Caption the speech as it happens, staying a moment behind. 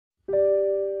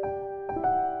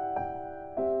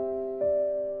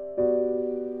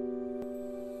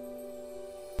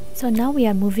So now we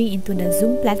are moving into the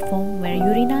Zoom platform where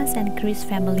Yurina's and Chris'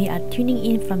 family are tuning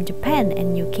in from Japan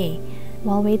and UK.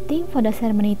 While waiting for the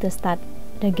ceremony to start,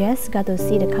 the guests got to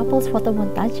see the couple's photo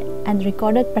montage and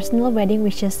recorded personal wedding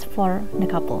wishes for the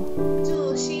couple.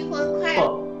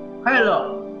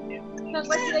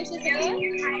 Congratulations again.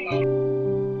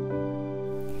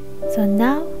 So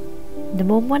now, the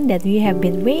moment that we have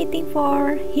been waiting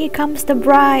for, here comes the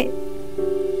bride.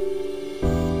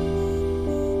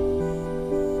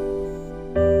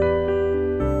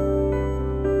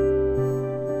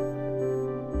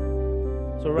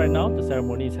 So right now the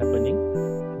ceremony is happening.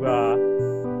 We are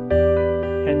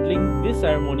handling this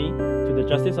ceremony to the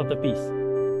Justice of the Peace,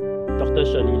 Dr.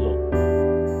 Shirley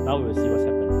Low. Now we will see what's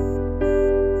happening.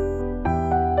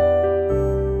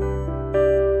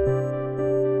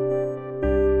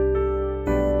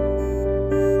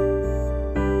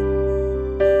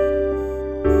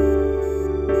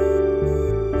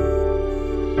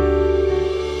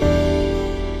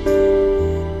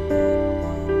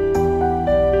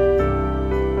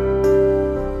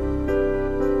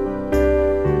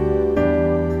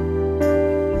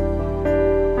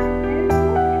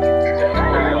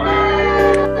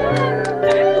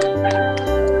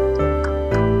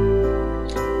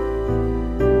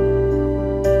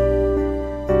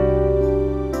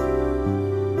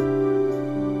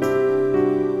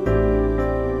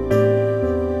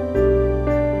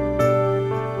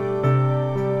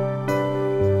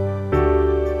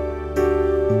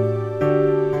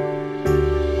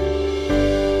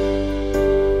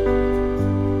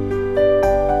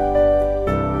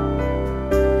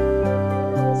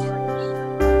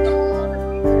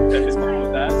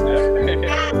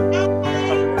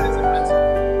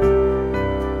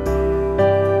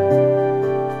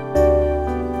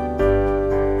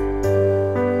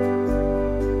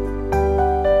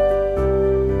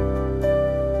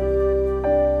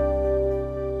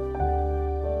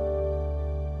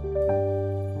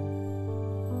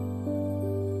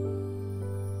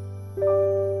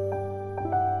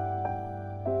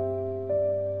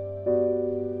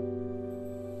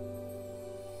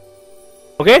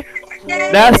 Okay,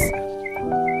 that's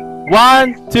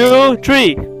 1, 2,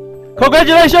 3.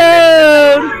 Congratulations!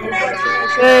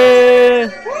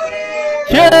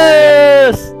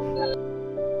 Cheers!